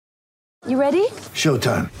You ready?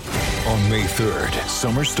 Showtime. On May 3rd,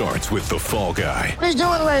 summer starts with The Fall Guy. Let's do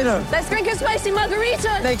it later. Let's drink a spicy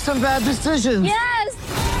margarita. Make some bad decisions.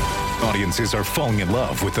 Yes! Audiences are falling in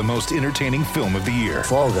love with the most entertaining film of the year.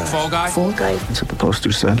 Fall Guy. Fall Guy? Fall guy. That's what the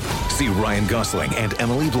poster said. See Ryan Gosling and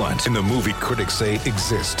Emily Blunt in the movie critics say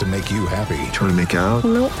exists to make you happy. Trying to make it out?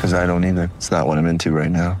 Nope. Because I don't either. It's not what I'm into right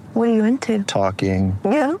now. What are you into? Talking.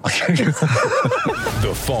 Yeah.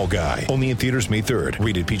 The Fall Guy. Only in theaters May 3rd.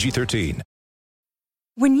 Rated PG-13.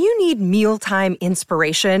 When you need mealtime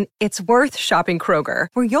inspiration, it's worth shopping Kroger,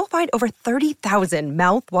 where you'll find over 30,000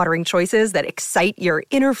 mouth-watering choices that excite your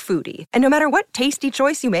inner foodie. And no matter what tasty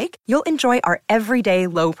choice you make, you'll enjoy our everyday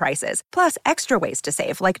low prices, plus extra ways to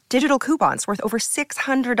save, like digital coupons worth over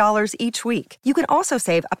 $600 each week. You can also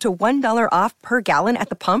save up to $1 off per gallon at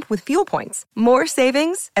the pump with fuel points. More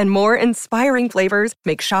savings and more inspiring flavors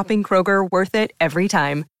make shopping Kroger worth it every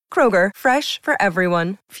time. Kroger, fresh for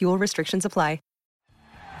everyone. Fuel restrictions apply.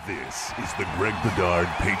 This is the Greg Bedard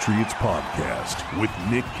Patriots Podcast with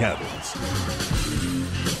Nick Cattles.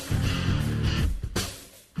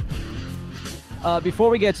 Before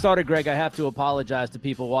we get started, Greg, I have to apologize to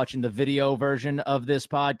people watching the video version of this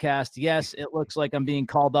podcast. Yes, it looks like I'm being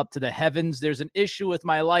called up to the heavens. There's an issue with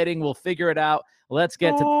my lighting. We'll figure it out. Let's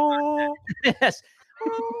get to the content. Yes.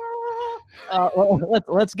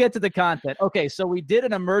 Let's get to the content. Okay, so we did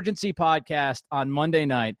an emergency podcast on Monday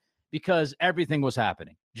night because everything was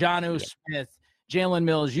happening. Jonnu Smith, Jalen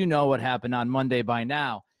Mills, you know what happened on Monday by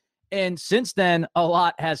now. And since then, a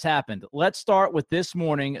lot has happened. Let's start with this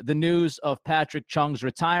morning, the news of Patrick Chung's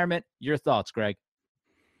retirement. Your thoughts, Greg?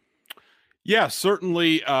 Yeah,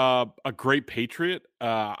 certainly a great Patriot.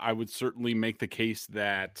 I would certainly make the case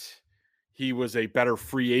that he was a better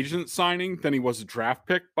free agent signing than he was a draft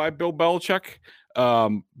pick by Bill Belichick,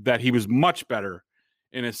 that he was much better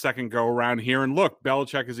in his second go around here. And look,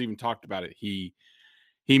 Belichick has even talked about it. He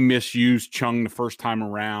misused Chung the first time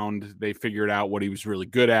around. They figured out what he was really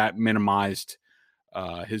good at, minimized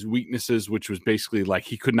his weaknesses, which was basically like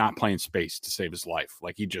he could not play in space to save his life.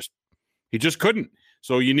 Like he just couldn't.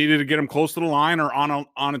 So you needed to get him close to the line or on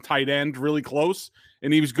a tight end really close,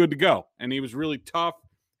 and he was good to go. And he was really tough,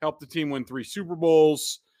 helped the team win 3 Super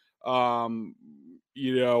Bowls, did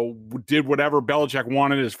whatever Belichick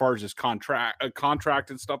wanted as far as his contract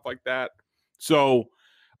and stuff like that. So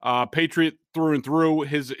Patriot through and through.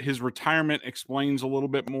 His retirement explains a little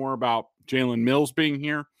bit more about Jalen Mills being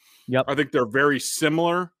here. Yep. I think they're very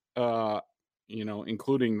similar,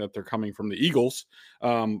 including that they're coming from the Eagles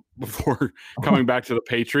before coming back to the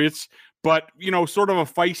Patriots. But, sort of a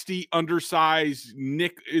feisty, undersized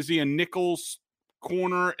Nick. Is he a nickel's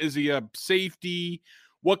corner? Is he a safety?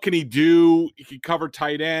 What can he do? He can cover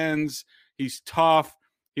tight ends. He's tough.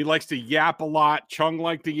 He likes to yap a lot. Chung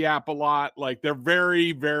liked to yap a lot. Like, they're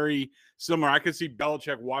very, very similar. I could see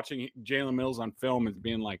Belichick watching Jalen Mills on film and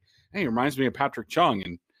being like, hey, it reminds me of Patrick Chung.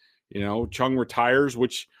 And, Chung retires,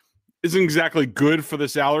 which isn't exactly good for the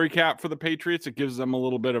salary cap for the Patriots. It gives them a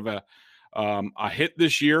little bit of a hit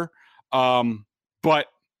this year. But,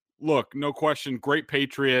 look, no question, great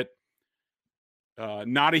Patriot.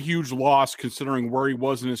 Not a huge loss considering where he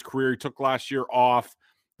was in his career. He took last year off.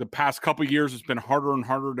 The past couple of years, it's been harder and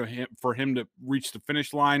harder for him to reach the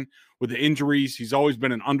finish line with the injuries. He's always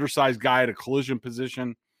been an undersized guy at a collision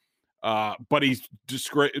position, but he's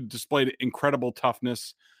displayed incredible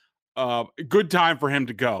toughness. Good time for him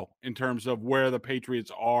to go in terms of where the Patriots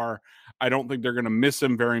are. I don't think they're going to miss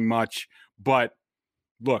him very much, but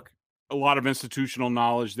look, a lot of institutional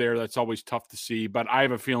knowledge there. That's always tough to see, but I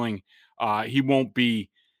have a feeling he won't be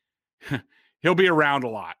 – he'll be around a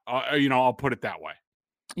lot. I'll put it that way.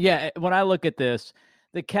 Yeah, when I look at this,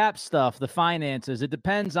 the cap stuff, the finances, it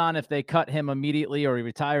depends on if they cut him immediately or he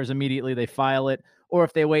retires immediately, they file it, or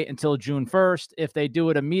if they wait until June 1st. If they do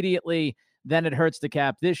it immediately, then it hurts the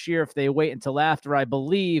cap this year. If they wait until after, I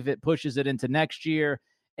believe it pushes it into next year.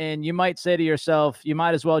 And you might say to yourself, you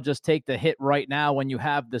might as well just take the hit right now when you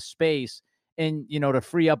have the space and, to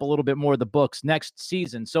free up a little bit more of the books next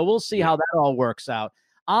season. So we'll see how that all works out.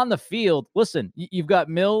 On the field, listen, you've got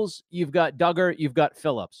Mills, you've got Duggar, you've got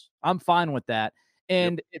Phillips. I'm fine with that.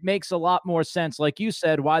 And It makes a lot more sense, like you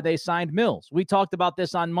said, why they signed Mills. We talked about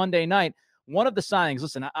this on Monday night. One of the signings,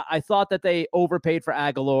 listen, I thought that they overpaid for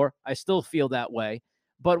Aguilar. I still feel that way.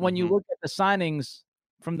 But when you look at the signings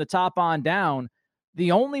from the top on down,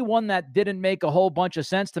 the only one that didn't make a whole bunch of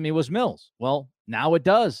sense to me was Mills. Well, now it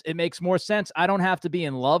does. It makes more sense. I don't have to be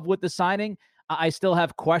in love with the signing. I still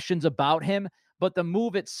have questions about him. But the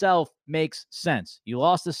move itself makes sense. You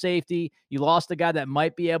lost a safety. You lost a guy that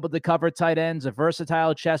might be able to cover tight ends, a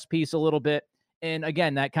versatile chess piece a little bit. And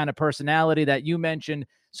again, that kind of personality that you mentioned.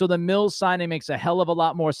 So the Mills signing makes a hell of a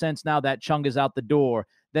lot more sense now that Chung is out the door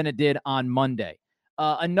than it did on Monday.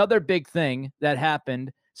 Another big thing that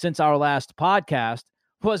happened since our last podcast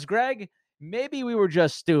was, Greg, maybe we were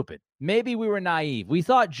just stupid. Maybe we were naive. We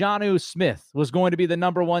thought Jonnu Smith was going to be the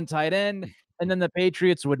number one tight end, and then the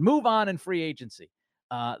Patriots would move on in free agency.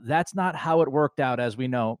 That's not how it worked out, as we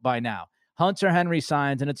know by now. Hunter Henry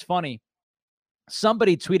signs, and it's funny.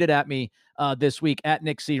 Somebody tweeted at me this week at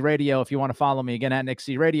Nick C Radio. If you want to follow me again at Nick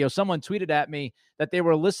C Radio, someone tweeted at me that they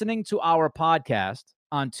were listening to our podcast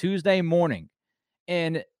on Tuesday morning.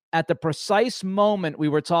 And at the precise moment we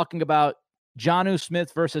were talking about Jonnu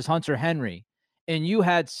Smith versus Hunter Henry, and you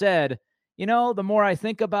had said, the more I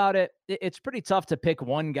think about it, it's pretty tough to pick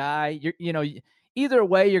one guy. Either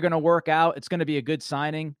way, you're going to work out. It's going to be a good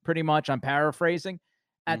signing, pretty much. I'm paraphrasing.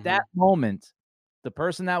 At that moment, the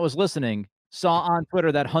person that was listening saw on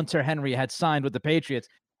Twitter that Hunter Henry had signed with the Patriots.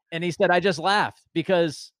 And he said, I just laughed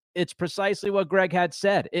because it's precisely what Greg had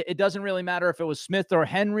said. It doesn't really matter if it was Smith or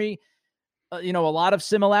Henry. A lot of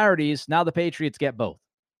similarities. Now the Patriots get both.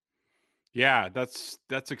 Yeah, that's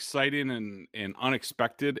exciting and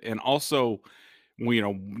unexpected. And also,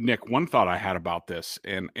 Nick, one thought I had about this,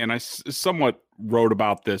 and I somewhat wrote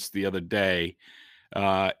about this the other day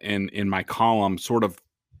in my column, sort of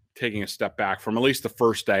taking a step back from at least the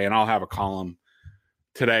first day, and I'll have a column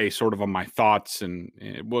today sort of on my thoughts, and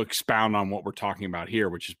we'll expound on what we're talking about here,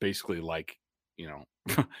 which is basically like,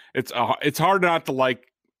 it's hard not to like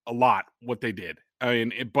a lot what they did. I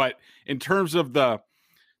mean, but in terms of the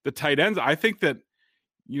tight ends, I think that,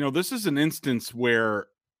 this is an instance where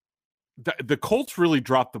the Colts really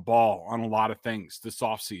dropped the ball on a lot of things this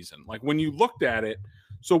offseason. Like when you looked at it,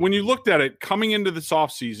 coming into this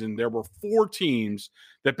offseason, there were 4 teams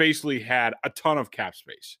that basically had a ton of cap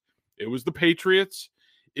space. It was the Patriots,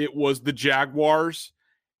 it was the Jaguars,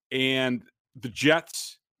 and the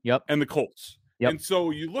Jets, and the Colts. Yep. And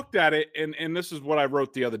so you looked at it, and this is what I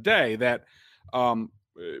wrote the other day, that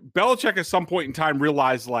Belichick at some point in time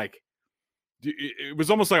realized, like, it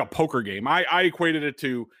was almost like a poker game. I equated it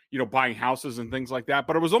to, buying houses and things like that,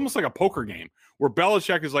 but it was almost like a poker game where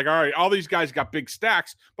Belichick is like, all right, all these guys got big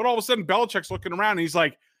stacks, but all of a sudden Belichick's looking around and he's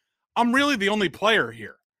like, I'm really the only player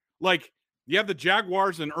here. Like, you have the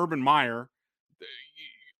Jaguars and Urban Meyer.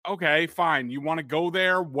 Okay, fine. You want to go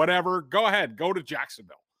there, whatever, go ahead, go to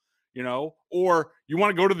Jacksonville. Or you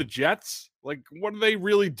want to go to the Jets? Like, what are they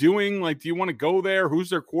really doing? Like, do you want to go there? Who's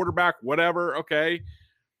their quarterback? Whatever. Okay.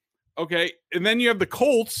 And then you have the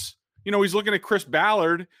Colts. He's looking at Chris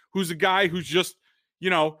Ballard, who's a guy who's just,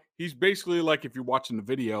 he's basically like, if you're watching the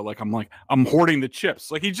video, like, I'm hoarding the chips.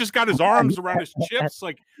 Like, he just got his arms around his chips.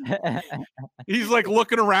 Like, he's like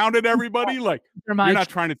looking around at everybody. Like, you're not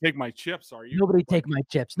trying to take my chips, are you? Nobody take my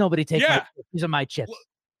chips. Nobody take my chips. These are my chips.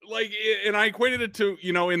 Like, and I equated it to,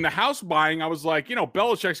 in the house buying, I was like,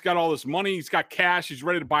 Belichick's got all this money. He's got cash. He's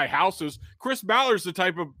ready to buy houses. Chris Ballard's the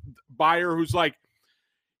type of buyer who's like,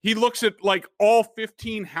 he looks at like all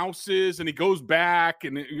 15 houses and he goes back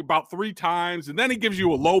and about 3 times. And then he gives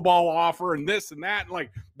you a lowball offer and this and that. And like,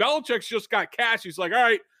 Belichick's just got cash. He's like, all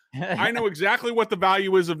right, I know exactly what the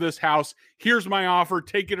value is of this house. Here's my offer.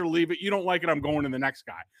 Take it or leave it. You don't like it, I'm going to the next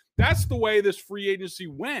guy. That's the way this free agency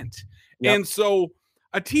went. Yep. And so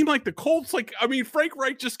a team like the Colts, Frank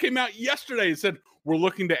Reich just came out yesterday and said, we're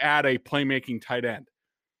looking to add a playmaking tight end.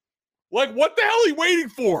 Like, what the hell are you waiting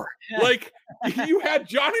for? Like, you had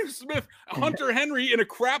Jonnu Smith, Hunter Henry in a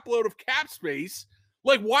crap load of cap space.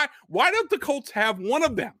 Like, why don't the Colts have one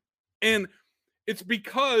of them? And it's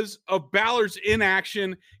because of Ballard's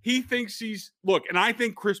inaction. He thinks and I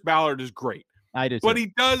think Chris Ballard is great. I do too. But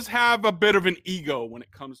he does have a bit of an ego when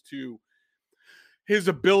it comes to his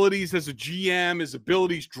abilities as a GM, his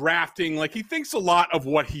abilities drafting. Like, he thinks a lot of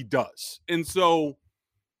what he does. And so,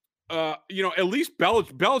 at least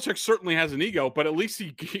Belichick certainly has an ego, but at least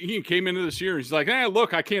he came into this year and he's like, hey,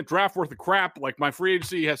 look, I can't draft worth of crap. Like, my free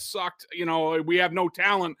agency has sucked. We have no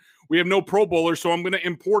talent. We have no Pro Bowlers, so I'm going to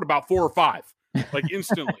import about 4 or 5, like,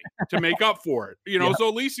 instantly to make up for it. Yep. So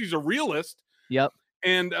at least he's a realist. Yep.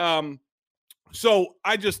 And so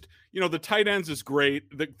I just, the tight ends is great.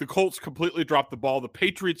 The Colts completely dropped the ball. The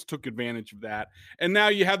Patriots took advantage of that. And now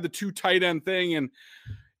you have the 2 tight end thing. And,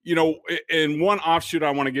 and one offshoot I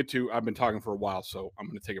want to get to, I've been talking for a while, so I'm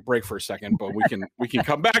going to take a break for a second, but we can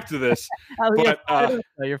come back to this. But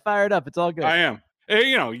you're fired up. It's all good. I am.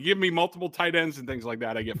 You give me multiple tight ends and things like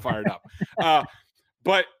that, I get fired up.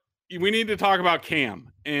 But we need to talk about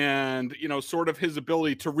Cam and, sort of his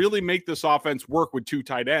ability to really make this offense work with 2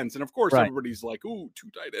 tight ends. And of course, Everybody's like, ooh, 2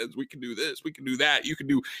 tight ends. We can do this. We can do that. You can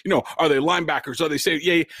do, are they linebackers? Are they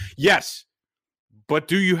say, yes. But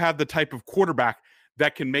do you have the type of quarterback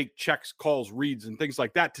that can make checks, calls, reads, and things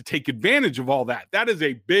like that to take advantage of all that. That is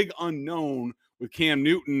a big unknown with Cam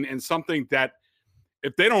Newton, and something that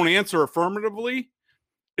if they don't answer affirmatively,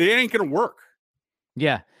 it ain't going to work.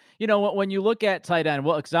 Yeah. You know, when you look at tight end,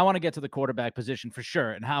 well, because I want to get to the quarterback position for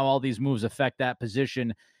sure and how all these moves affect that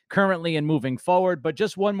position currently and moving forward. But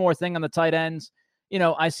just one more thing on the tight ends. You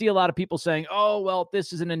know, I see a lot of people saying, oh, well,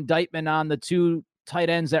 this is an indictment on the two tight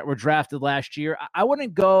ends that were drafted last year. I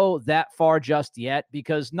wouldn't go that far just yet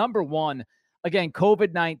because, number one, again,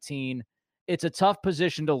 COVID-19, it's a tough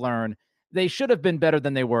position to learn. They should have been better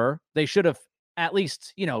than they were. They should have at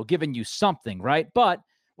least, you know, given you something, right? But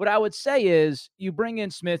what I would say is you bring in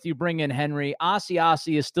Smith, you bring in Henry.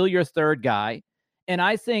 Asiasi is still your third guy. And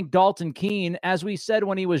I think Dalton Keene, as we said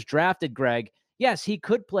when he was drafted, Greg, yes, he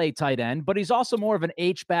could play tight end, but he's also more of an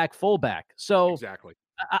H-back fullback. So exactly.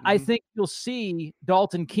 I think you'll see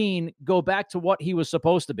Dalton Keene go back to what he was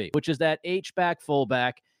supposed to be, which is that H-back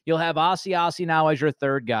fullback. You'll have Asiasi now as your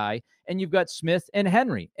third guy, and you've got Smith and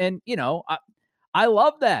Henry. And, you know, I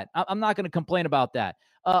love that. I'm not going to complain about that.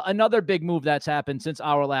 Another big move that's happened since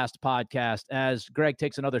our last podcast, as Greg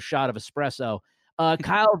takes another shot of espresso,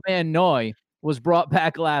 Kyle Van Noy was brought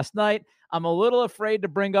back last night. I'm a little afraid to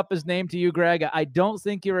bring up his name to you, Greg. I don't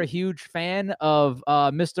think you're a huge fan of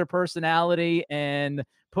Mr. Personality and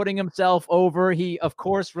putting himself over. He, of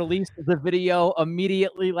course, released the video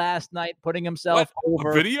immediately last night, putting himself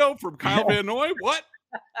over. A video from Kyle Van Noy? What?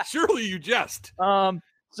 Surely you jest.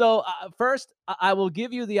 So first, I will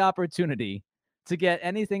give you the opportunity to get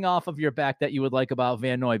anything off of your back that you would like about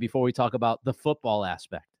Van Noy before we talk about the football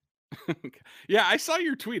aspect. Yeah, I saw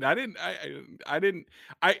your tweet. I didn't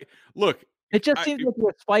look. It just seems like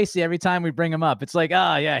you're spicy every time we bring him up. It's like,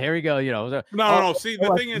 yeah, here we go. You know, no. See,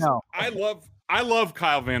 the thing is, I love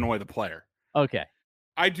Kyle Van Noy, the player. Okay,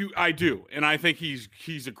 I do, and I think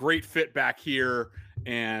he's a great fit back here,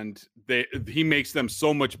 and he makes them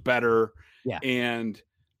so much better. Yeah, and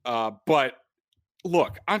but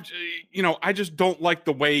look, I just don't like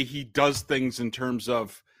the way he does things in terms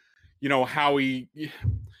of, you know, how he.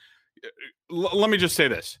 Let me just say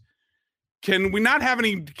this. Can we not have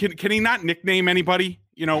any, can he not nickname anybody,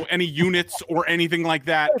 you know, any units or anything like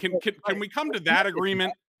that? Can we come to that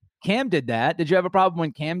agreement? Cam did that. Did you have a problem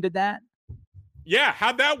when Cam did that? Yeah.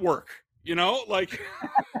 How'd that work? You know, like,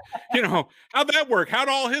 you know, how'd that work? How'd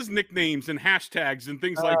all his nicknames and hashtags and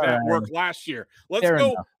things like that work last year? Let's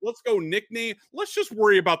go nickname. Let's just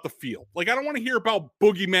worry about the field. Like, I don't want to hear about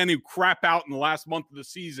boogeymen who crap out in the last month of the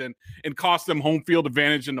season and cost them home field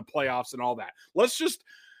advantage in the playoffs and all that. Let's just,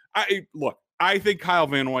 I think Kyle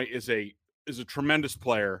Van Noy is a tremendous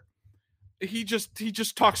player. He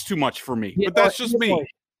just talks too much for me, but that's just me.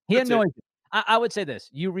 He annoys you. I would say this: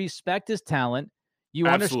 you respect his talent. You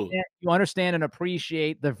understand and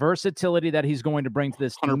appreciate the versatility that he's going to bring to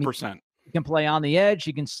this team. 100%. He can play on the edge.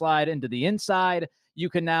 He can slide into the inside. You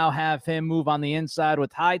can now have him move on the inside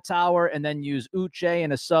with Hightower and then use Uche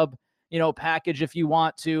in a sub, you know, package if you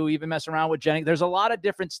want to, even mess around with Jennings. There's a lot of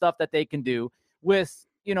different stuff that they can do with,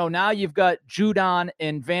 you know, now you've got Judon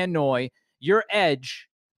and Van Noy. Your edge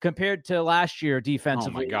compared to last year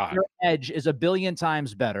defensively, your edge is a billion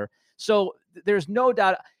times better. So there's no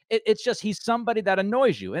doubt. It's just he's somebody that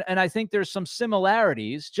annoys you. And I think there's some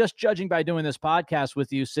similarities, just judging by doing this podcast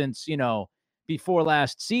with you since, you know, before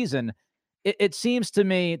last season. It seems to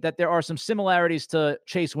me that there are some similarities to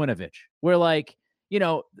Chase Winovich, where, like, you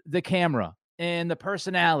know, the camera and the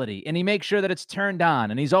personality, and he makes sure that it's turned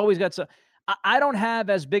on, and he's always got some. I don't have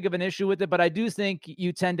as big of an issue with it, but I do think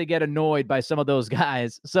you tend to get annoyed by some of those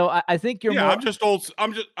guys. So I think you're more. I'm just old.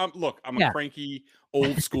 I'm a cranky,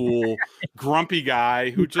 old school, grumpy guy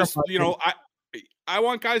who just, you know, I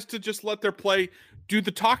want guys to just let their play do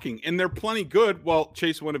the talking, and they're plenty good. Well,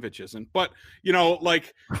 Chase Winovich isn't, but, you know,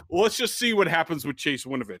 like, let's just see what happens with Chase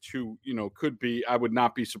Winovich, who, you know, could be. I would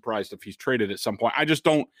not be surprised if he's traded at some point. I just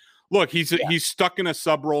don't look. He's stuck in a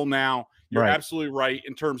sub role now. You're absolutely right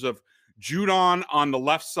in terms of Judon on the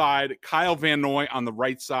left side, Kyle Van Noy on the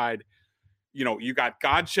right side. You know, you got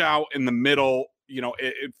Godchow in the middle. You know,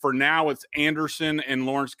 for now it's Anderson and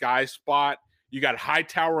Lawrence Guy's spot. You got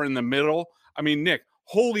Hightower in the middle. I mean, Nick,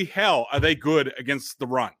 holy hell, are they good against the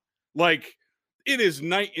run? Like, it is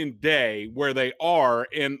night and day where they are.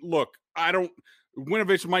 And look,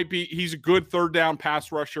 Winovich might be, he's a good third down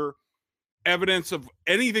pass rusher. Evidence of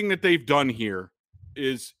anything that they've done here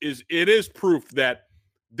is proof that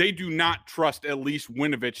they do not trust at least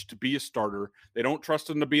Winovich to be a starter. They don't trust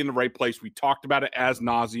him to be in the right place. We talked about it as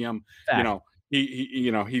nauseum.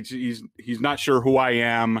 You know, he's not sure who I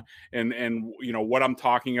am and you know what I'm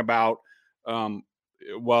talking about.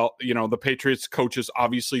 well, the Patriots coaches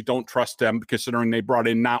obviously don't trust them, considering they brought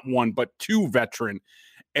in not one but two veteran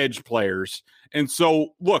edge players. And so,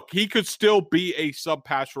 look, he could still be a sub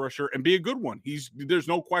pass rusher and be a good one. There's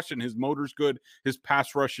no question his motor's good, his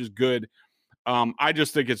pass rush is good. I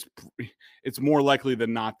just think it's more likely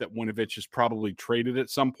than not that Winovich is probably traded at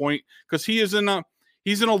some point, because he's in a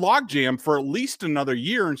logjam for at least another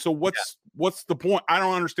year. And so what's the point? I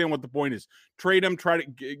don't understand what the point is. Trade him, try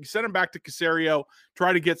to send him back to Caserio,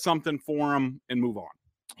 try to get something for him, and move on.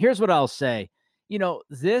 Here's what I'll say.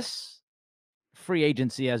 This free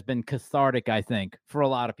agency has been cathartic, I think, for a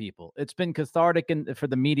lot of people. It's been cathartic for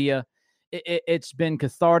the media. It's been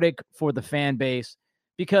cathartic for the fan base,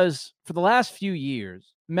 because for the last few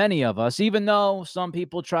years, many of us, even though some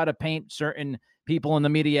people try to paint certain people in the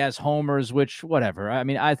media as homers, which whatever. I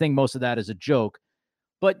mean, I think most of that is a joke.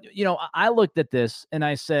 But, I looked at this and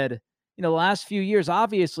I said, the last few years,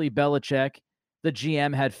 obviously Belichick, the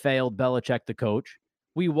GM, had failed Belichick, the coach.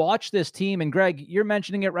 We watched this team, and Greg, you're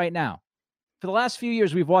mentioning it right now. For the last few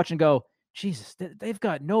years, we've watched and go, Jesus, they've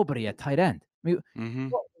got nobody at tight end. I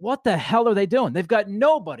mean, what the hell are they doing? They've got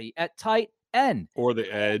nobody at tight end. Or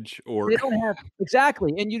the edge. Or they don't have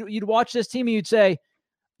exactly. And you'd watch this team and you'd say,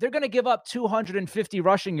 they're going to give up 250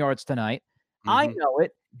 rushing yards tonight. I know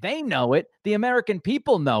it. They know it. The American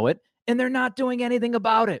people know it. And they're not doing anything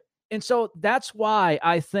about it. And so that's why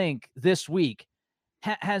I think this week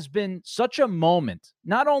has been such a moment,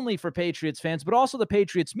 not only for Patriots fans, but also the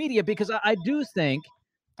Patriots media, because I do think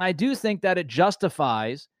that it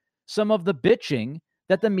justifies some of the bitching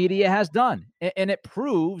that the media has done. And it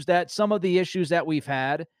proves that some of the issues that we've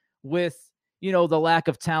had with, the lack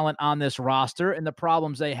of talent on this roster and the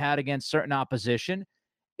problems they had against certain opposition,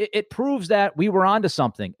 it proves that we were onto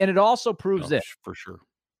something. And it also proves this. For sure.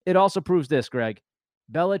 It also proves this, Greg.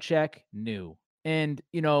 Belichick knew. And,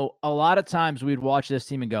 a lot of times we'd watch this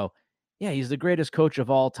team and go, yeah, he's the greatest coach of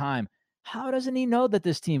all time. How doesn't he know that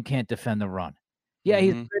this team can't defend the run? Yeah,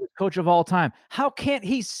 he's the greatest coach of all time. How can't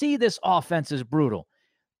he see this offense is brutal?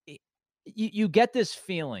 You get this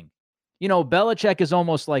feeling. Belichick is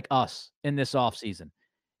almost like us in this offseason.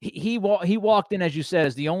 He walked in, as you said,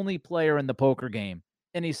 as the only player in the poker game.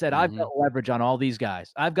 And he said, I've got leverage on all these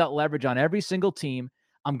guys. I've got leverage on every single team.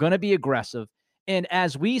 I'm going to be aggressive. And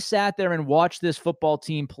as we sat there and watched this football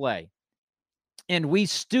team play, and we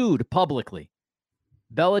stewed publicly,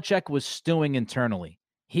 Belichick was stewing internally.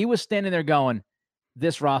 He was standing there going,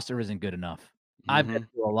 this roster isn't good enough. I've got to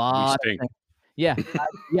do a lot of things. Yeah,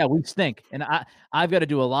 we stink. And I've got to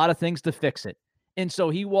do a lot of things to fix it. And so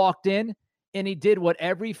he walked in and he did what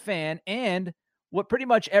every fan and what pretty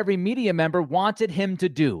much every media member wanted him to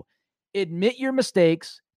do. Admit your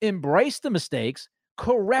mistakes, embrace the mistakes,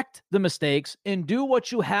 correct the mistakes, and do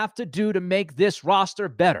what you have to do to make this roster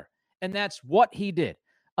better. And that's what he did.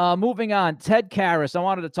 Moving on, Ted Karras. I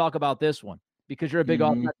wanted to talk about this one because you're a big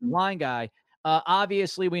offensive line guy.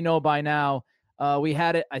 Obviously, we know by now, we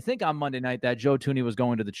had it, I think, on Monday night that Joe Thuney was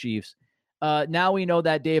going to the Chiefs. Now we know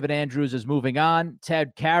that David Andrews is moving on.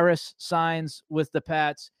 Ted Karras signs with the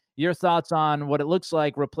Pats. Your thoughts on what it looks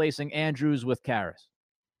like replacing Andrews with Karras?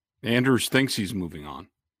 Andrews thinks he's moving on.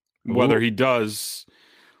 Whether he does,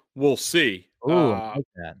 we'll see. I like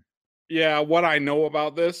that. Yeah, what I know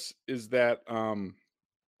about this is that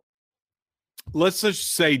let's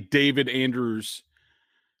just say David Andrews,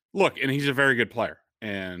 look, and he's a very good player,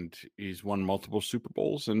 and he's won multiple Super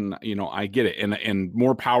Bowls, and I get it, and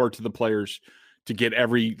more power to the players to get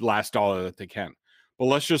every last dollar that they can. But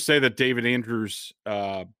let's just say that David Andrews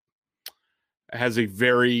has a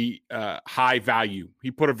very high value.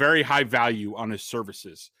 He put a very high value on his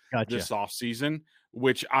services this offseason,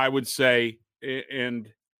 which I would say,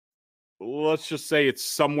 and let's just say it's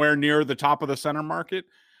somewhere near the top of the center market.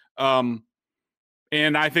 And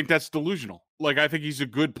I think that's delusional. Like, I think he's a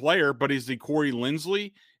good player, but is he Corey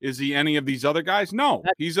Linsley? Is he any of these other guys? No,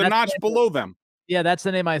 he's a notch below them. Yeah, that's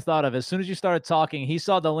the name I thought of. As soon as you started talking, he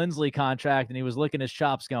saw the Linsley contract and he was licking his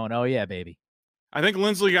chops going, oh yeah, baby. I think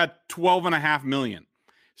Linsley got $12.5 million.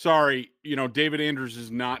 Sorry, David Andrews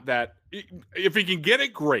is not that. If he can get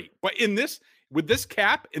it, great. But with this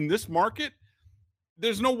cap in this market,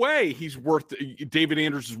 there's no way David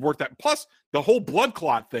Andrews is worth that. Plus, the whole blood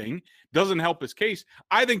clot thing doesn't help his case.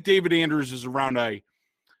 I think David Andrews is around a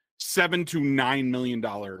 $7 to $9 million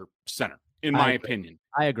center, in my opinion.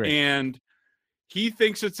 I agree. And he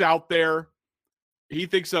thinks it's out there. He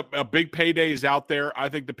thinks a big payday is out there. I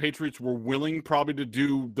think the Patriots were willing probably to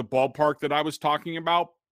do the ballpark that I was talking about,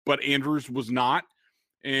 but Andrews was not.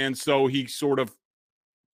 And so he sort of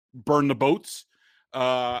burned the boats.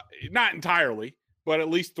 Not entirely, but at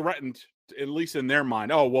least threatened, at least in their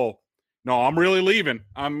mind. Oh, well, no, I'm really leaving.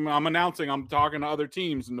 I'm announcing I'm talking to other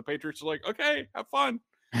teams, and the Patriots are like, okay, have fun.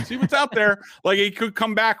 See what's out there. Like, he could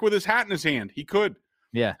come back with his hat in his hand. He could.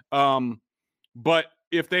 Yeah. But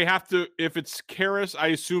if it's Karras, I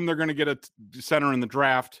assume they're going to get a center in the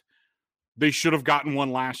draft. They should have gotten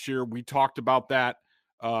one last year. We talked about that.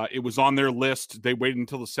 It was on their list. They waited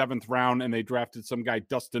until the 7th round, and they drafted some guy,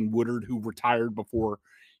 Dustin Woodard, who retired before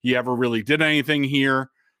he ever really did anything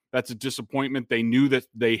here. That's a disappointment. They knew that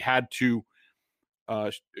they had to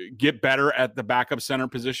get better at the backup center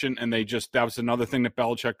position, and that was another thing that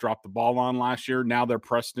Belichick dropped the ball on last year. Now they're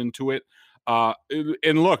pressed into it.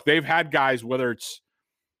 And look, they've had guys, whether it's,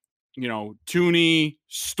 Tooney,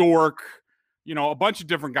 Stork, a bunch of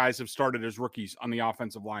different guys have started as rookies on the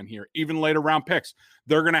offensive line here, even later round picks.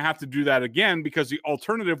 They're going to have to do that again because the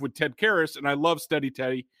alternative with Ted Karras, and I love Steady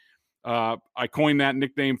Teddy. I coined that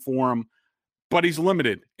nickname for him. But he's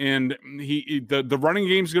limited, and the running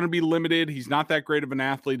game is going to be limited. He's not that great of an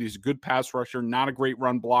athlete. He's a good pass rusher, not a great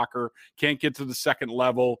run blocker, can't get to the second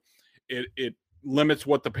level. It limits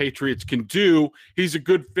what the Patriots can do. He's a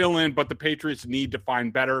good fill-in, but the Patriots need to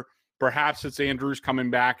find better. Perhaps it's Andrews coming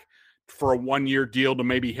back for a 1-year deal to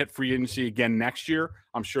maybe hit free agency again next year.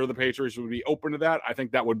 I'm sure the Patriots would be open to that. I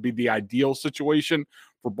think that would be the ideal situation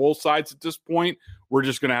for both sides at this point. We're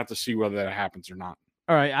just going to have to see whether that happens or not.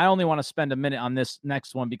 All right, I only want to spend a minute on this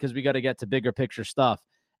next one because we got to get to bigger picture stuff.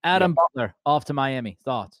 Adam Butler off to Miami.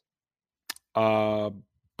 Thoughts?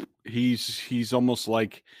 He's almost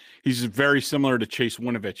like he's very similar to Chase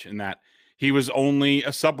Winovich in that he was only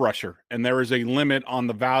a sub rusher, and there is a limit on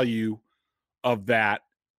the value of that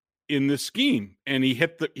in the scheme, and he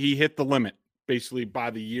hit the limit basically by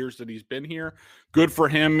the years that he's been here. Good for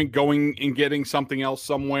him going and getting something else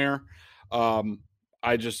somewhere.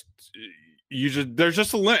 There's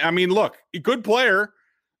just a limit. I mean, look, a good player,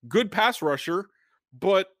 good pass rusher,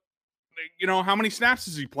 but how many snaps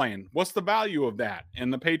is he playing? What's the value of that?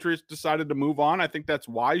 And the Patriots decided to move on. I think that's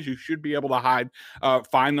wise. You should be able to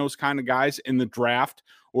find those kind of guys in the draft,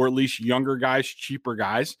 or at least younger guys, cheaper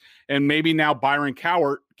guys. And maybe now Byron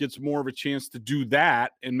Cowart gets more of a chance to do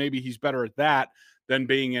that, and maybe he's better at that than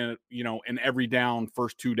being an every down,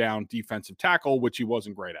 first 2 down defensive tackle, which he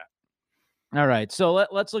wasn't great at. All right, so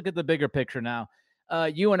let's look at the bigger picture now.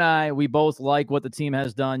 You and I, we both like what the team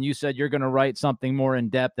has done. You said you're going to write something more in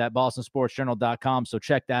depth at bostonsportsjournal.com, so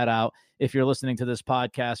check that out if you're listening to this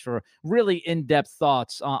podcast for really in-depth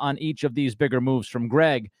thoughts on each of these bigger moves from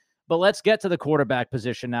Greg. But let's get to the quarterback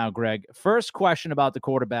position now, Greg. First question about the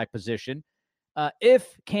quarterback position.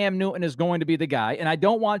 If Cam Newton is going to be the guy, and I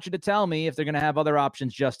don't want you to tell me if they're going to have other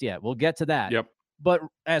options just yet. We'll get to that. Yep. But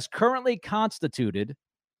as currently constituted,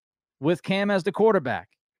 with Cam as the quarterback,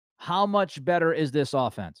 how much better is this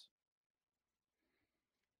offense?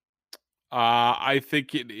 I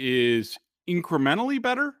think it is incrementally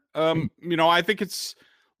better. I think it's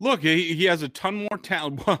he has a ton more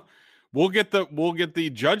talent. We'll get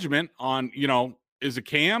the judgment on, is it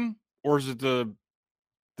Cam or is it the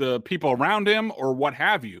people around him or what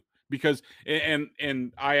have you? Because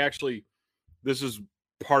and I actually, this is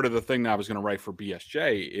part of the thing that I was going to write for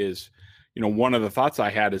BSJ is, one of the thoughts I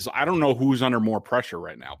had is I don't know who's under more pressure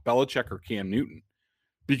right now, Belichick or Cam Newton,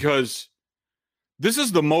 because this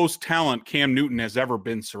is the most talent Cam Newton has ever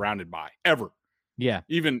been surrounded by, ever. Yeah.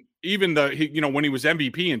 Even when he was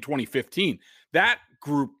MVP in 2015, that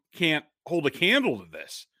group can't hold a candle to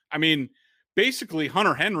this. I mean, basically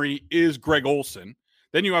Hunter Henry is Greg Olsen.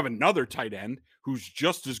 Then you have another tight end who's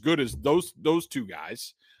just as good as those 2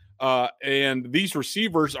 guys. And these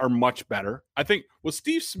receivers are much better. I think, was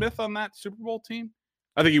Steve Smith on that Super Bowl team?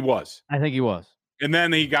 I think he was. And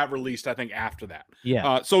then he got released, I think, after that.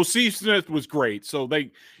 Yeah. So Steve Smith was great. So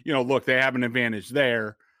they, they have an advantage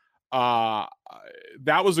there.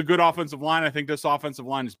 That was a good offensive line. I think this offensive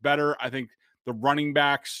line is better. I think the running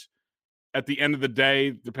backs, at the end of the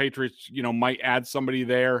day, the Patriots, might add somebody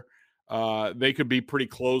there. They could be pretty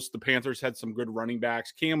close. The Panthers had some good running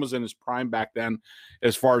backs. Cam was in his prime back then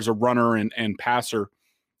as far as a runner and passer.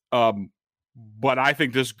 But I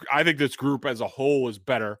think this group as a whole is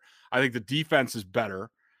better. I think the defense is better.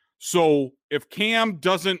 So if Cam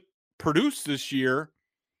doesn't produce this year,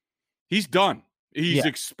 he's done. He's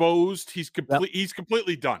exposed. He's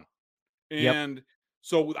completely done. And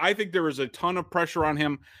so I think there is a ton of pressure on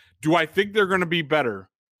him. Do I think they're going to be better?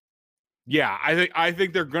 Yeah, I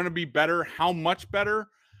think they're going to be better. How much better?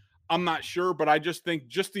 I'm not sure, but I just think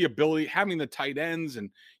just the ability, having the tight ends and,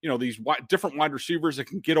 these different wide receivers that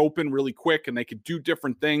can get open really quick and they can do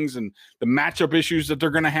different things, and the matchup issues that they're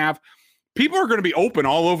going to have. People are going to be open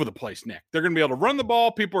all over the place, Nick. They're going to be able to run the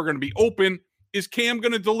ball. People are going to be open. Is Cam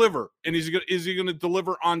going to deliver? And is he going to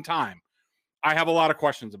deliver on time? I have a lot of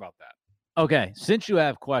questions about that. Okay, since you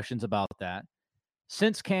have questions about that,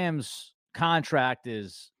 since Cam's contract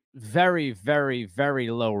is very, very, very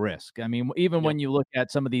low risk. I mean, even when you look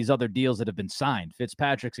at some of these other deals that have been signed,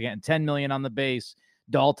 Fitzpatrick's getting $10 million on the base,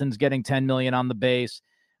 Dalton's getting $10 million on the base.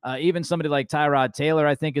 Even somebody like Tyrod Taylor,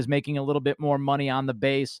 I think, is making a little bit more money on the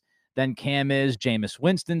base than Cam is. Jameis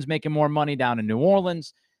Winston's making more money down in New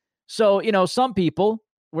Orleans. So, some people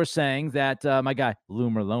were saying that my guy Lou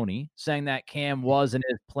Merloni saying that Cam was and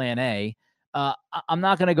is plan A. I'm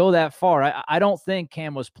not going to go that far. I don't think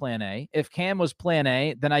Cam was plan A. If Cam was plan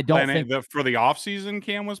A, then I don't think for the offseason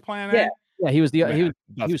Cam was plan A. Yeah, he was the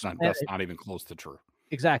that's not even close to true.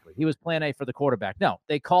 Exactly. He was plan A for the quarterback. No,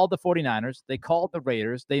 they called the 49ers. They called the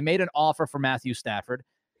Raiders. They made an offer for Matthew Stafford.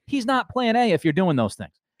 He's not plan A if you're doing those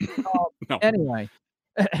things. No. Anyway,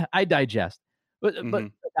 I digest. But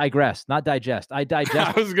digress, not digest. I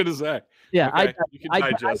digest. I was going to say. Yeah, okay. You can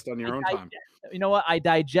digest on your own time. You know what? I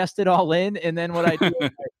digest it all in, and then what I do is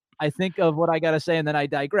I think of what I got to say, and then I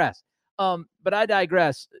digress. But I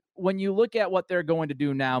digress. When you look at what they're going to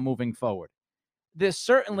do now moving forward, this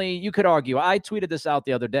certainly, you could argue, I tweeted this out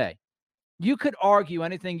the other day. You could argue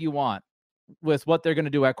anything you want with what they're going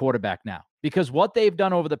to do at quarterback now, because what they've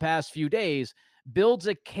done over the past few days builds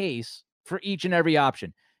a case for each and every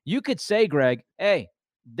option. You could say, Greg, hey,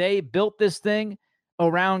 they built this thing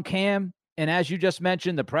around Cam. And as you just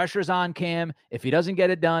mentioned, the pressure's on Cam. If he doesn't get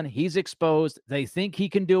it done, he's exposed. They think he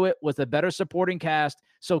can do it with a better supporting cast,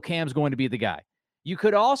 so Cam's going to be the guy. You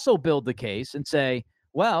could also build the case and say,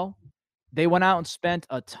 well, they went out and spent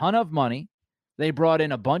a ton of money. They brought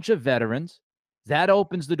in a bunch of veterans. That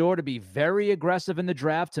opens the door to be very aggressive in the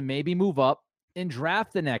draft, to maybe move up and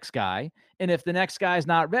draft the next guy. And if the next guy is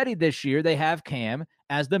not ready this year, they have Cam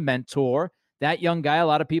as the mentor. That young guy, a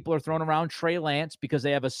lot of people are throwing around Trey Lance because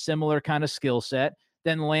they have a similar kind of skill set.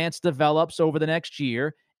 Then Lance develops over the next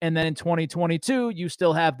year. And then in 2022, you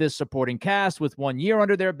still have this supporting cast with 1 year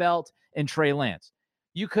under their belt and Trey Lance.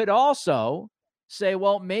 You could also say,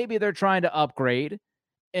 well, maybe they're trying to upgrade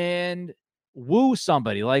and woo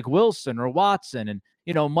somebody like Wilson or Watson. And,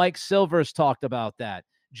 Mike Silver's talked about that.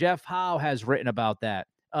 Jeff Howe has written about that.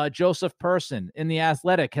 Joseph Person in The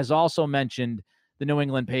Athletic has also mentioned the New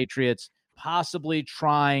England Patriots possibly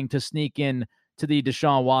trying to sneak in to the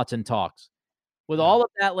Deshaun Watson talks. With all of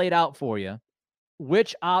that laid out for you,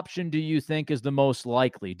 which option do you think is the most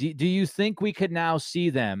likely? Do you think we could now see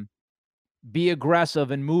them be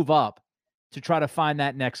aggressive and move up to try to find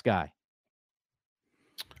that next guy?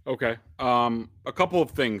 Okay. A couple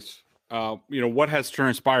of things. What has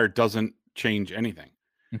transpired doesn't change anything.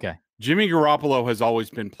 Okay. Jimmy Garoppolo has always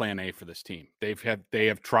been plan A for this team. They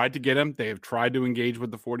have tried to get him. They have tried to engage with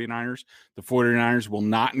the 49ers. The 49ers will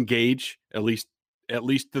not engage, at least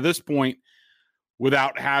to this point,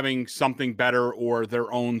 without having something better or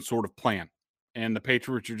their own sort of plan. And the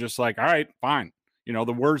Patriots are just like, all right, fine.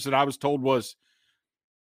 The words that I was told was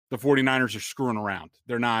the 49ers are screwing around.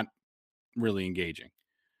 They're not really engaging.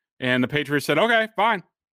 And the Patriots said, okay, fine.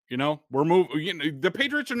 We're moving. The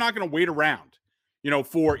Patriots are not going to wait around.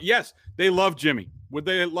 Yes, they love Jimmy. Would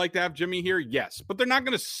they like to have Jimmy here? Yes. But they're not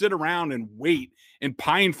going to sit around and wait and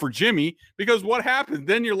pine for Jimmy, because what happens?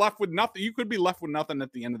 Then you're left with nothing. You could be left with nothing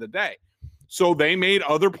at the end of the day. So they made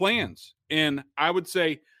other plans. And I would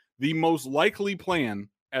say the most likely plan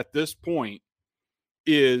at this point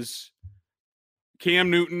is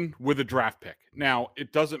Cam Newton with a draft pick. Now,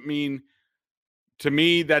 it doesn't mean, to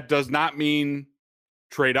me, that does not mean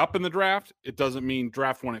trade up in the draft. It doesn't mean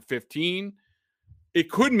draft one at 15. It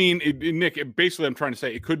could mean, Nick, basically I'm trying to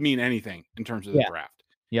say it could mean anything in terms of the draft.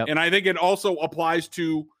 Yep. And I think it also applies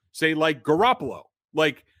to, say, like Garoppolo.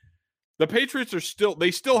 Like, the Patriots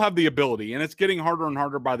they still have the ability, and it's getting harder and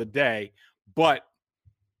harder by the day, but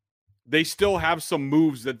they still have some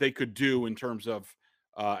moves that they could do in terms of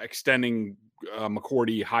extending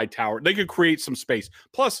McCourty, Hightower. They could create some space.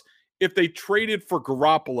 Plus, if they traded for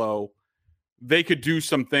Garoppolo, they could do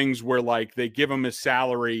some things where, like, they give him his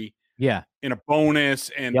salary in a bonus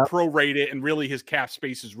and prorate it, and really his cap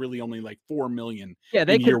space is really only like $4 million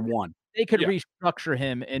in year one. They could restructure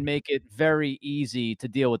him and make it very easy to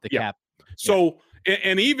deal with the cap. So,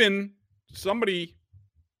 and even someone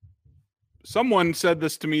said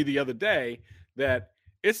this to me the other day, that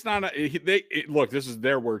it's not look, this is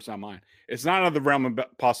their words, not mine. It's not out of the realm of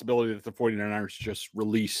possibility that the 49ers just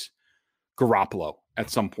release Garoppolo at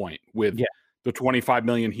some point with the $25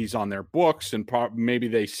 million he's on their books, and maybe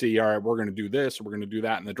they see, all right, we're going to do this, or we're going to do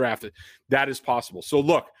that in the draft. That is possible. So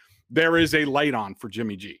look, there is a light on for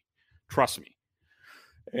Jimmy G. Trust me.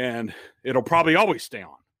 And it'll probably always stay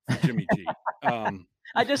on for Jimmy G.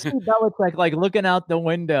 I just see Belichick like looking out the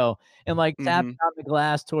window and like tapping Mhm. on the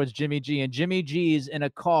glass towards Jimmy G. And Jimmy G's in a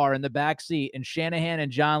car in the back seat, and Shanahan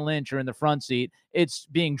and John Lynch are in the front seat. It's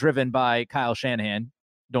being driven by Kyle Shanahan.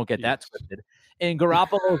 Don't get that Yes. twisted. And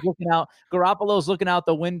Garoppolo's looking out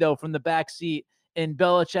the window from the back seat, and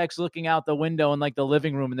Belichick's looking out the window in like the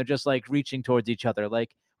living room, and they're just like reaching towards each other,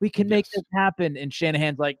 like, we can make Yes. this happen. And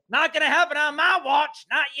Shanahan's like, not gonna happen on my watch,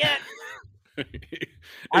 not yet.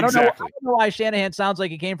 I don't know why Shanahan sounds like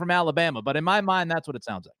he came from Alabama, but in my mind, that's what it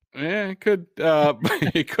sounds like. Yeah, it could.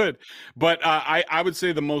 It could. But I would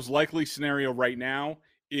say the most likely scenario right now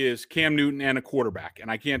is Cam Newton and a quarterback. And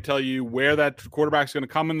I can't tell you where that quarterback's going to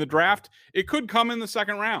come in the draft. It could come in the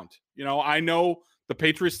second round. I know the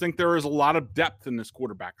Patriots think there is a lot of depth in this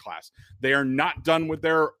quarterback class. They are not done with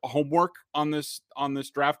their homework on this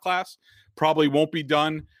draft class. Probably won't be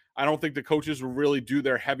done. I don't think the coaches will really do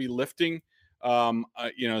their heavy lifting,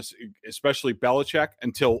 especially Belichick,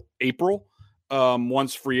 until April.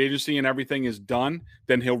 Once free agency and everything is done,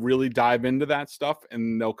 then he'll really dive into that stuff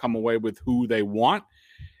and they'll come away with who they want.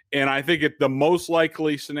 And I think the most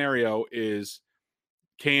likely scenario is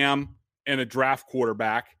Cam and a draft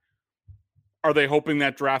quarterback. Are they hoping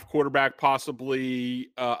that draft quarterback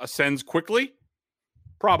possibly ascends quickly?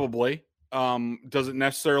 Probably. Does it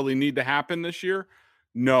necessarily need to happen this year?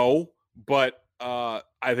 No, but I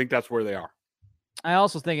think that's where they are. I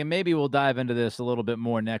also think, and maybe we'll dive into this a little bit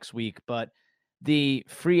more next week, but the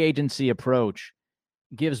free agency approach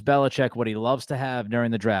gives Belichick what he loves to have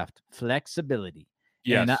during the draft: flexibility.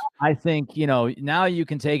 Yes. And I think, now you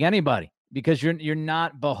can take anybody because you're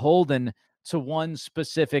not beholden to one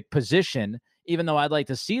specific position, even though I'd like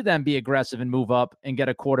to see them be aggressive and move up and get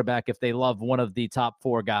a quarterback if they love one of the top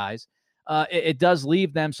 4 guys. It does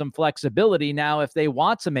leave them some flexibility now if they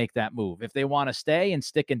want to make that move. If they want to stay and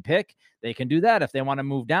stick and pick, they can do that. If they want to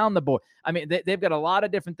move down the board, I mean, they've got a lot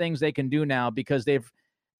of different things they can do now because they've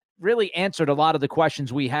really answered a lot of the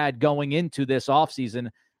questions we had going into this offseason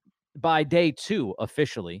by day 2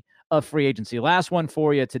 officially of free agency. Last one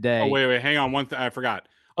for you today. Oh, wait, hang on. One thing I forgot.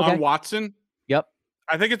 Okay. On Watson. Yep.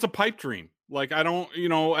 I think it's a pipe dream. Like, I don't,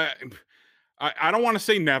 I don't want to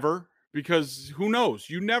say never, because who knows?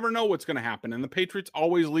 You never know what's going to happen. And the Patriots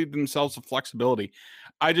always leave themselves some flexibility.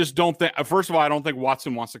 I just don't think, first of all, I don't think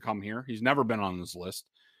Watson wants to come here. He's never been on this list.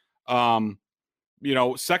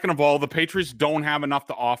 Second of all, the Patriots don't have enough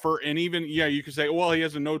to offer. And even, you could say, well, he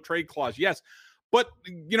has a no trade clause. Yes. But,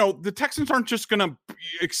 the Texans aren't just going to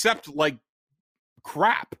accept like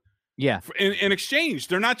crap. Yeah. In exchange.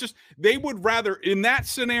 They're not just, they would rather, in that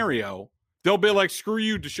scenario, they'll be like, screw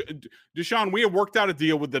you, Deshaun, we have worked out a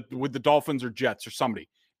deal with the Dolphins or Jets or somebody.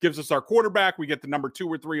 Gives us our quarterback. We get the number 2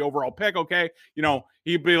 or 3 overall pick. Okay.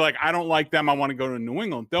 He'd be like, I don't like them. I want to go to New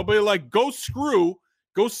England. They'll be like, go sit.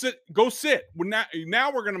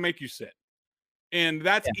 Now we're going to make you sit. And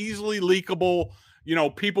that's easily leakable.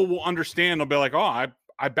 People will understand. They'll be like, oh,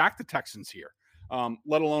 I back the Texans here.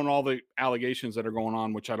 Let alone all the allegations that are going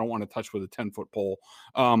on, which I don't want to touch with a 10-foot pole.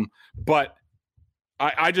 But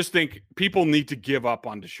I just think people need to give up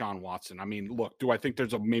on Deshaun Watson. I mean, look, do I think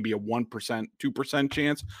there's maybe a 1%, 2%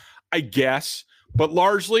 chance? I guess. But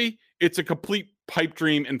largely, it's a complete pipe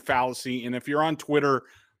dream and fallacy. And if you're on Twitter,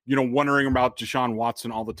 wondering about Deshaun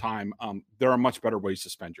Watson all the time, there are much better ways to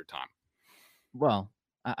spend your time. Well,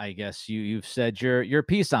 I guess you've said your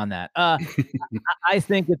piece on that. I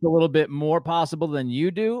think it's a little bit more possible than you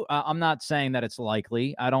do. I'm not saying that it's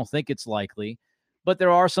likely. I don't think it's likely, but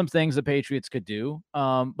there are some things the Patriots could do.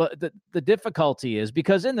 But the difficulty is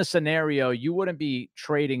because in the scenario, you wouldn't be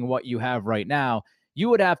trading what you have right now. You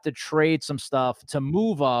would have to trade some stuff to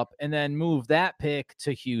move up and then move that pick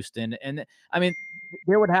to Houston. And I mean,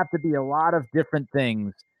 there would have to be a lot of different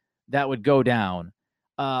things that would go down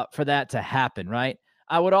for that to happen, right?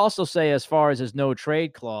 I would also say, as far as his no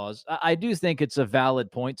trade clause, I do think it's a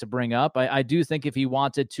valid point to bring up. I do think if he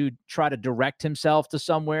wanted to try to direct himself to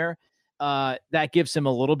somewhere, that gives him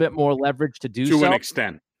a little bit more leverage to do so. To an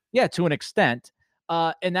extent. Yeah, to an extent.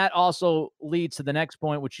 And that also leads to the next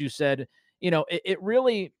point, which you said, it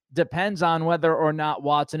really depends on whether or not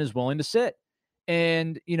Watson is willing to sit.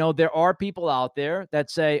 And, there are people out there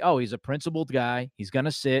that say, oh, he's a principled guy. He's going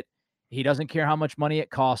to sit. He doesn't care how much money it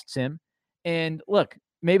costs him. And look,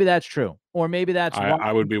 maybe that's true, or maybe that's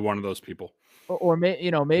I would be one of those people. Or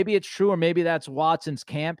maybe it's true, or maybe that's Watson's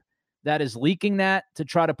camp that is leaking that to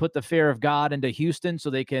try to put the fear of God into Houston so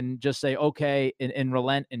they can just say okay and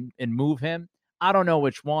relent and move him. I don't know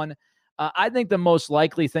which one. I think the most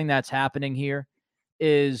likely thing that's happening here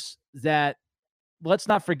is that, let's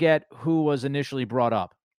not forget who was initially brought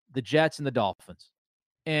up: the Jets and the Dolphins.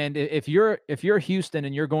 And if you're Houston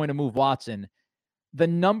and you're going to move Watson, the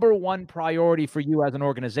number one priority for you as an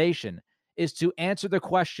organization is to answer the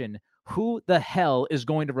question, who the hell is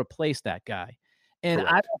going to replace that guy? And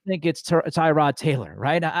Correct. I don't think it's Tyrod Taylor,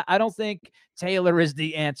 right? I don't think Taylor is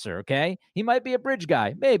the answer, okay? He might be a bridge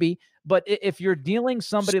guy, maybe, but if you're dealing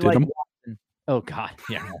somebody like Watson, oh God,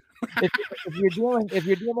 yeah. if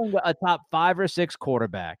you're dealing with a top 5 or 6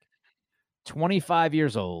 quarterback, 25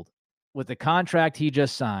 years old, with the contract he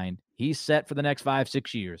just signed, he's set for the next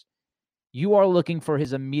 5-6 years. You are looking for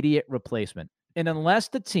his immediate replacement. And unless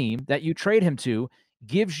the team that you trade him to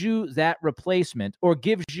gives you that replacement or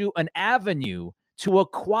gives you an avenue to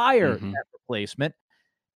acquire that replacement,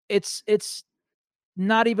 it's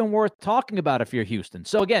not even worth talking about if you're Houston.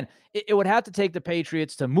 So again, it would have to take the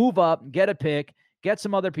Patriots to move up, get a pick, get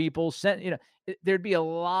some other people, there'd be a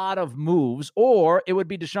lot of moves, or it would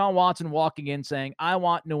be Deshaun Watson walking in saying, I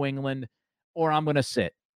want New England, or I'm going to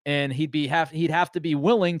sit. And he'd have to be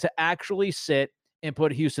willing to actually sit and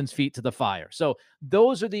put Houston's feet to the fire. So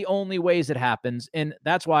those are the only ways it happens. And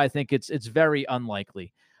that's why I think it's very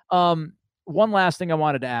unlikely. One last thing I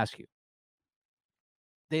wanted to ask you.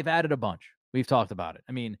 They've added a bunch. We've talked about it.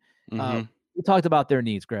 I mean, we talked about their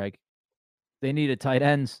needs, Greg. They needed tight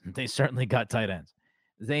ends. They certainly got tight ends.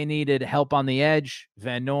 They needed help on the edge.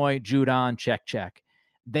 Van Noy, Judon, check.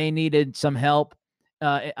 They needed some help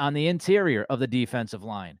on the interior of the defensive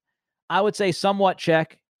line. I would say somewhat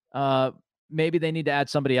check. Maybe they need to add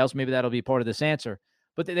somebody else. Maybe that'll be part of this answer.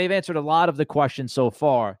 But they've answered a lot of the questions so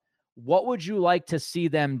far. What would you like to see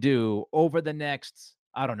them do over the next,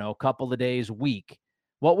 I don't know, couple of days, week?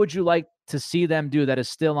 What would you like to see them do that is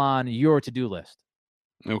still on your to-do list?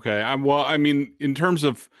 Okay. Well, I mean, in terms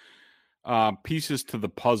of pieces to the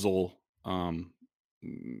puzzle, like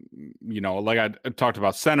I talked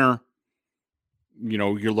about center,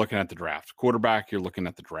 you're looking at the draft. Quarterback, you're looking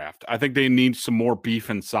at the draft. I think they need some more beef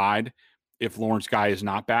inside. If Lawrence Guy is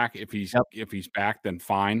not back, if he's back, then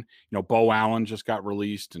fine. Bo Allen just got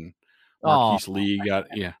released, and Marquise Lee got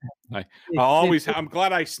I'm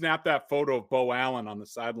glad I snapped that photo of Bo Allen on the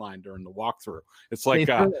sideline during the walkthrough. It's like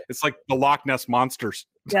the Loch Ness monsters.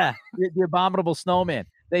 Yeah, the abominable snowman.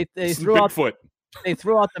 They threw Bigfoot. They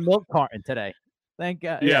threw out the milk carton today. Thank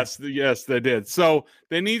God. Yes, they did. So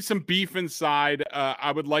they need some beef inside.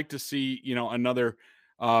 I would like to see another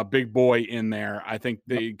big boy in there. I think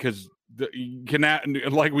because you can,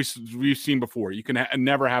 like we've seen before, you can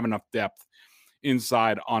never have enough depth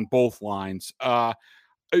inside on both lines. I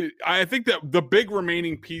think that the big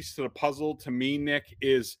remaining piece to the puzzle to me, Nick,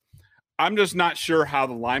 is I'm just not sure how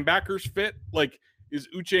the linebackers fit. Like, is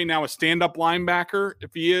Uche now a stand-up linebacker?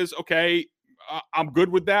 If he is, okay, I'm good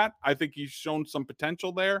with that. I think he's shown some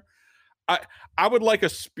potential there. I would like a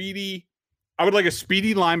speedy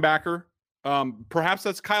linebacker. Perhaps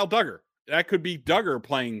that's Kyle Duggar. That could be Duggar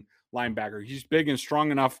playing linebacker. He's big and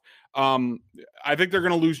strong enough. I think they're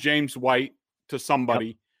going to lose James White to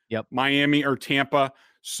somebody. Yep. Miami or Tampa.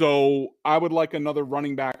 So I would like another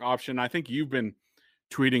running back option. I think you've been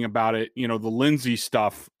tweeting about it. The Lindsey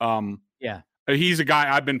stuff. He's a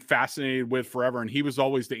guy I've been fascinated with forever, and he was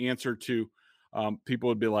always the answer to people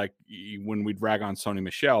would be like, when we'd rag on Sony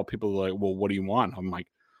Michel, people were like, well, what do you want? I'm like,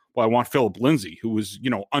 well, I want Philip Lindsay, who was,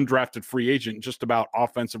 undrafted free agent, just about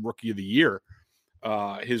offensive rookie of the year,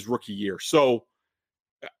 his rookie year. So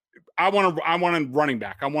I want a running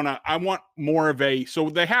back. I want more of so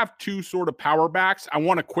they have two sort of power backs. I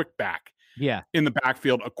want a quick back in the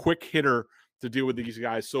backfield, a quick hitter to deal with these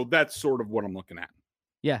guys. So that's sort of what I'm looking at.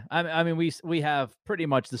 Yeah, I mean, we have pretty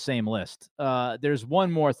much the same list. There's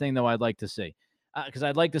one more thing, though, I'd like to see, because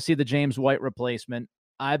I'd like to see the James White replacement.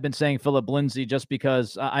 I've been saying Philip Lindsay just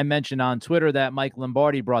because I mentioned on Twitter that Mike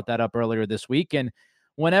Lombardi brought that up earlier this week. And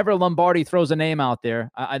whenever Lombardi throws a name out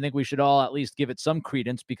there, I think we should all at least give it some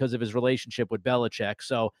credence because of his relationship with Belichick.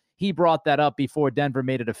 So he brought that up before Denver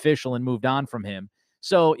made it official and moved on from him.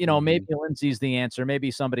 So, maybe Lindsey's the answer. Maybe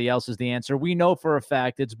somebody else is the answer. We know for a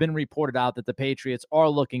fact it's been reported out that the Patriots are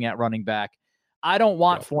looking at running back. I don't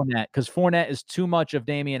want Fournette because Fournette is too much of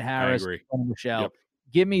Damian Harris and Michelle. Yep.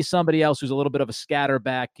 Give me somebody else who's a little bit of a scatter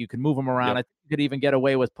back. You can move him around. Yep. I think you could even get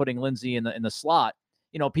away with putting Lindsey in the slot.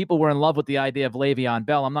 People were in love with the idea of Le'Veon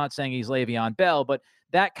Bell. I'm not saying he's Le'Veon Bell, but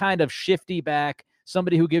that kind of shifty back,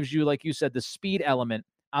 somebody who gives you, like you said, the speed element.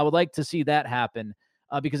 I would like to see that happen.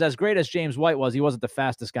 Because as great as James White was, he wasn't the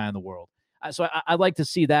fastest guy in the world. So I'd like to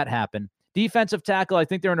see that happen. Defensive tackle, I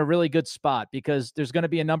think they're in a really good spot because there's going to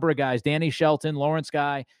be a number of guys, Danny Shelton, Lawrence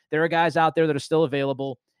Guy. There are guys out there that are still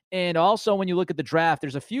available. And also when you look at the draft,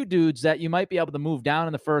 there's a few dudes that you might be able to move down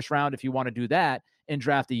in the first round if you want to do that and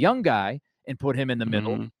draft a young guy and put him in the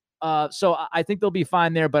middle. So I think they'll be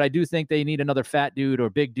fine there, but I do think they need another fat dude or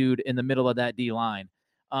big dude in the middle of that D line.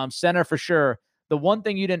 Center for sure. The one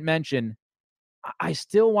thing you didn't mention, I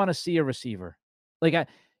still want to see a receiver. Like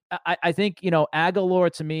I think, Aguilar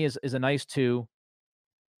to me is a nice 2.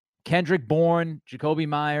 Kendrick Bourne, Jacoby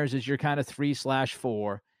Myers is your kind of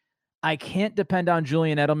 3/4. I can't depend on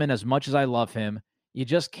Julian Edelman as much as I love him. You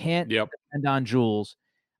just can't depend on Jules.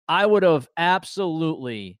 I would have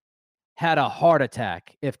absolutely had a heart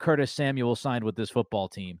attack if Curtis Samuel signed with this football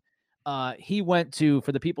team. He went to,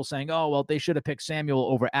 for the people saying, oh, well, they should have picked Samuel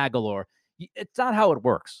over Aguilar. It's not how it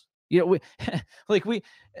works.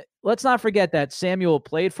 Let's not forget that Samuel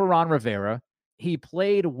played for Ron Rivera. He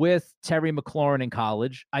played with Terry McLaurin in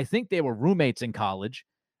college. I think they were roommates in college.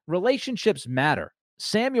 Relationships matter.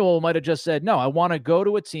 Samuel might have just said, no, I want to go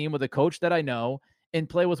to a team with a coach that I know and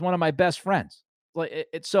play with one of my best friends.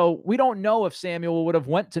 So we don't know if Samuel would have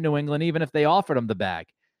went to New England, even if they offered him the bag.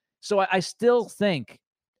 So I still think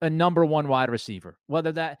a number 1 wide receiver,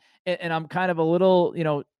 whether that, and I'm kind of a little,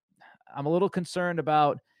 I'm a little concerned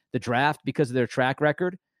about the draft because of their track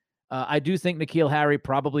record. I do think N'Keal Harry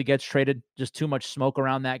probably gets traded. Just too much smoke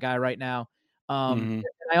around that guy right now. And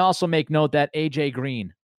I also make note that AJ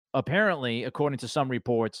Green, apparently, according to some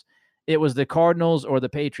reports, it was the Cardinals or the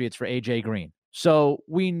Patriots for AJ Green. So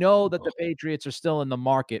we know that the Patriots are still in the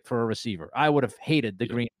market for a receiver. I would have hated the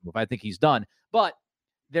Green move. I think he's done, but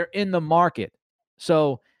they're in the market.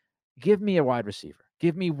 So give me a wide receiver.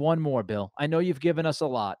 Give me one more, Bill. I know you've given us a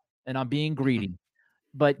lot, and I'm being greedy,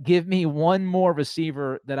 but give me one more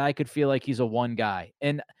receiver that I could feel like he's a 1 guy.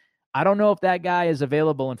 And I don't know if that guy is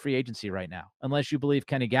available in free agency right now, unless you believe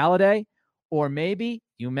Kenny Galladay, or maybe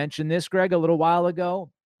you mentioned this, Greg, a little while ago,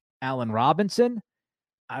 Allen Robinson.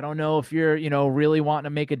 I don't know if you're, really wanting to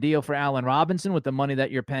make a deal for Allen Robinson with the money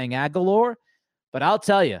that you're paying Aguilar, but I'll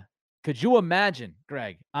tell you, could you imagine,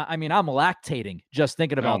 Greg? I mean, I'm lactating just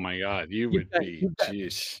thinking about. Oh my God, you've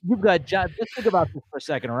got John. Just think about this for a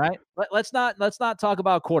second, all right? Let's not talk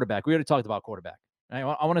about quarterback. We already talked about quarterback. Right?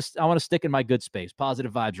 I want to stick in my good space,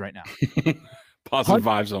 positive vibes right now. Positive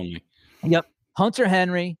vibes only. Yep. Hunter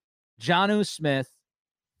Henry, Jonnu Smith,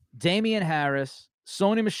 Damian Harris,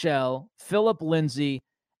 Sony Michel, Phillip Lindsay,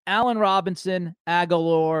 Allen Robinson,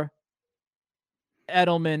 Aguilar,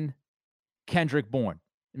 Edelman, Kendrick Bourne,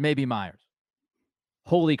 maybe Myers.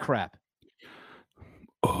 Holy crap.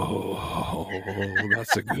 Oh,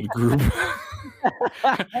 that's a good group.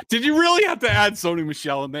 Did you really have to add Sony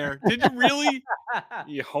Michel in there? Did you really?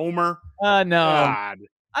 You homer. No. God.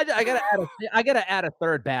 I gotta add a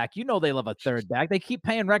third back. They love a third back. They keep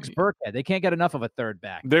paying Rex Burkhead. They can't get enough of a third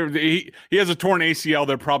back. He has a torn ACL.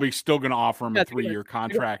 They're probably still going to offer him a 3-year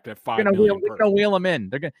contract at $5 million. They're going to wheel him in.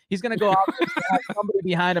 He's going to go out there and have somebody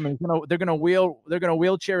behind him, and they're going to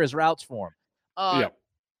wheelchair his routes for him.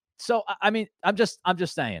 So I mean, I'm just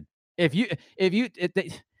saying,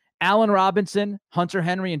 if Allen Robinson, Hunter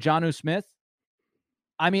Henry, and Jonnu Smith,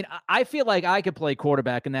 I mean, I feel like I could play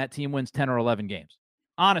quarterback and that team wins 10 or 11 games.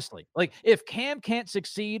 Honestly, like if Cam can't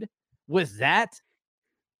succeed with that,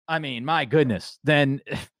 I mean, my goodness, then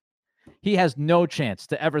he has no chance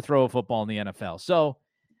to ever throw a football in the NFL. So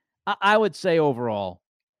I would say overall,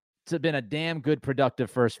 it's been a damn good,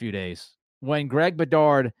 productive first few days. When Greg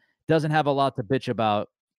Bedard doesn't have a lot to bitch about,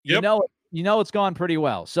 you know it's gone pretty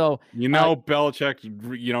well. So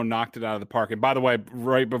Belichick, knocked it out of the park. And by the way,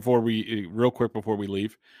 real quick before we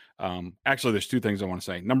leave, actually, there's 2 things I want to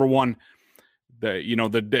say. Number one,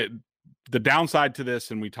 the downside to this,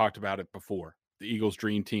 and we talked about it before, the Eagles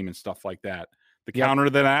dream team and stuff like that. The counter to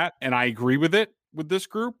that, and I agree with it with this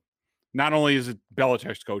group, not only is it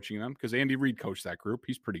Belichick's coaching them, because Andy Reid coached that group.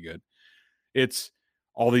 He's pretty good. It's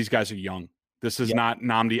all these guys are young. This is not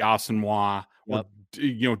Nnamdi Asomugha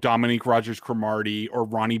or Dominique Rodgers-Cromartie or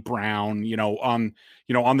Ronnie Brown, on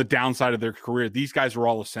the downside of their career. These guys are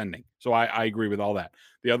all ascending. So I agree with all that.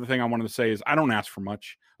 The other thing I wanted to say is I don't ask for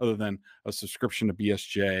much other than a subscription to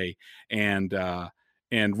BSJ and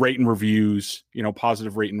rate and reviews,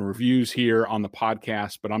 positive rate and reviews here on the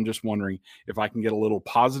podcast. But I'm just wondering if I can get a little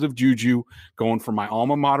positive juju going for my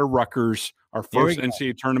alma mater, Rutgers, our first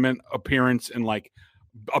NCAA tournament appearance in like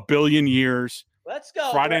a billion years. Let's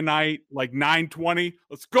go. Friday night, like 9:20.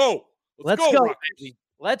 Let's go. Let's go.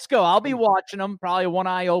 Let's go. I'll be watching them. Probably one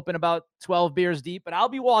eye open, about 12 beers deep, but I'll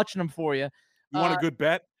be watching them for you. You want a good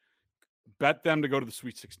bet? Bet them to go to the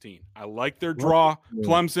Sweet 16. I like their draw.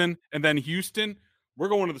 Clemson and then Houston. We're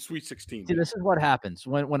going to the Sweet 16. See, this is what happens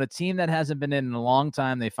when a team that hasn't been in a long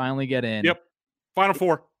time, they finally get in. Yep. Final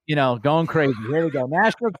Four. Going crazy. Here we go.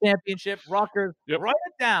 National championship, Rutgers. Yep. Write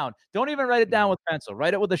it down. Don't even write it down with pencil.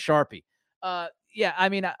 Write it with a Sharpie. yeah, I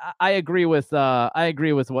mean, I agree with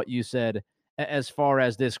what you said as far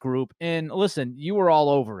as this group. And listen, you were all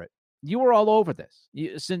over it. You were all over this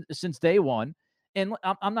since day one. And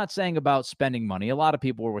I'm not saying about spending money. A lot of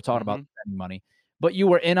people were talking about spending money, but you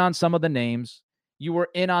were in on some of the names. You were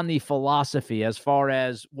in on the philosophy as far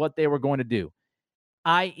as what they were going to do,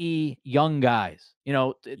 i.e., young guys.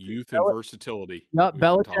 Youth and versatility.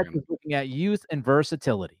 Belichick was looking at youth and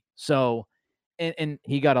versatility. So, and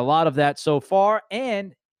he got a lot of that so far,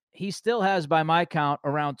 and he still has, by my count,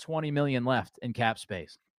 around $20 million left in cap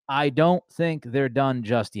space. I don't think they're done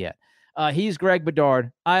just yet. He's Greg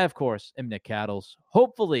Bedard. I, of course, am Nick Cattles.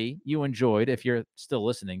 Hopefully you enjoyed, if you're still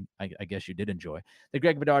listening, I guess you did enjoy, the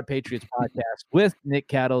Greg Bedard Patriots podcast with Nick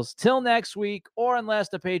Cattles. Till next week, or unless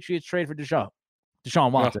the Patriots trade for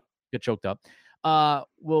Deshaun Watson. Get choked up.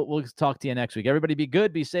 We'll talk to you next week. Everybody be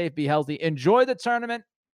good, be safe, be healthy. Enjoy the tournament,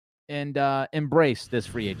 and embrace this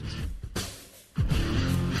free agency.